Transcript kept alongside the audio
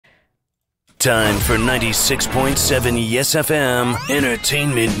Time for 96.7 Yes FM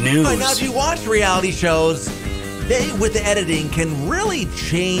Entertainment News. Right, now, if you watch reality shows, they, with the editing, can really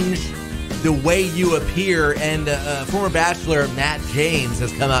change the way you appear. And former Bachelor Matt James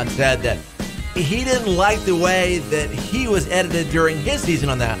has come out and said that he didn't like the way that he was edited during his season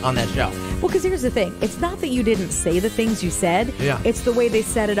on that show. Well, because here's the thing. It's not that you didn't say the things you said. Yeah. It's the way they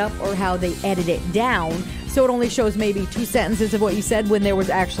set it up or how they edit it down. So it only shows maybe 2 sentences of what you said when there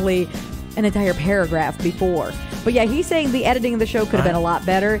was actually an entire paragraph before. But yeah, he's saying the editing of the show could have been a lot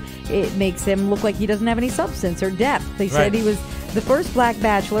better. It makes him look like he doesn't have any substance or depth. They said he was the first black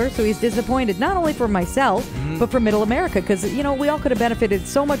bachelor, so he's disappointed, not only for myself, but for middle America, because, you know, we all could have benefited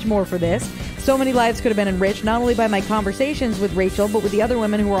so much more for this. So many lives could have been enriched, not only by my conversations with Rachel, but with the other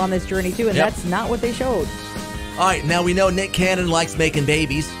women who were on this journey too, and that's not what they showed. All right, now we know Nick Cannon likes making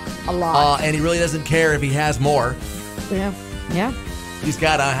babies. A lot. And he really doesn't care if he has more. Yeah. He's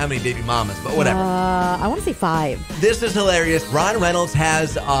got how many baby mamas, but whatever. I want to say 5. This is hilarious. Ryan Reynolds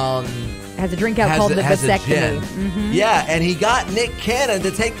has a drink out called the vasectomy. Yeah, and he got Nick Cannon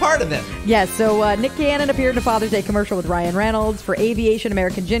to take part in this. Yes, so Nick Cannon appeared in a Father's Day commercial with Ryan Reynolds for Aviation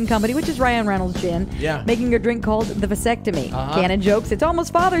American Gin Company, which is Ryan Reynolds Gin, making a drink called the vasectomy. Cannon jokes, it's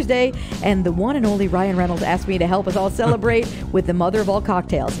almost Father's Day, and the one and only Ryan Reynolds asked me to help us all celebrate with the mother of all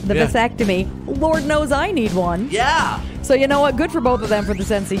cocktails, the vasectomy. Lord knows I need one. Yeah. So you know what? Good for both of them for the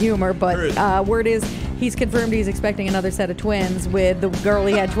sense of humor, but word is he's confirmed he's expecting another set of twins with the girl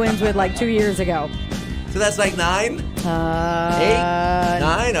he had twins with like 2 years ago. So that's like 9? 8? 9?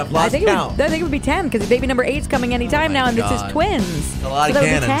 I've lost count. I think it would be 10 because baby number 8's coming anytime now, and this is twins. A lot so of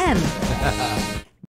that cannons. Would be 10.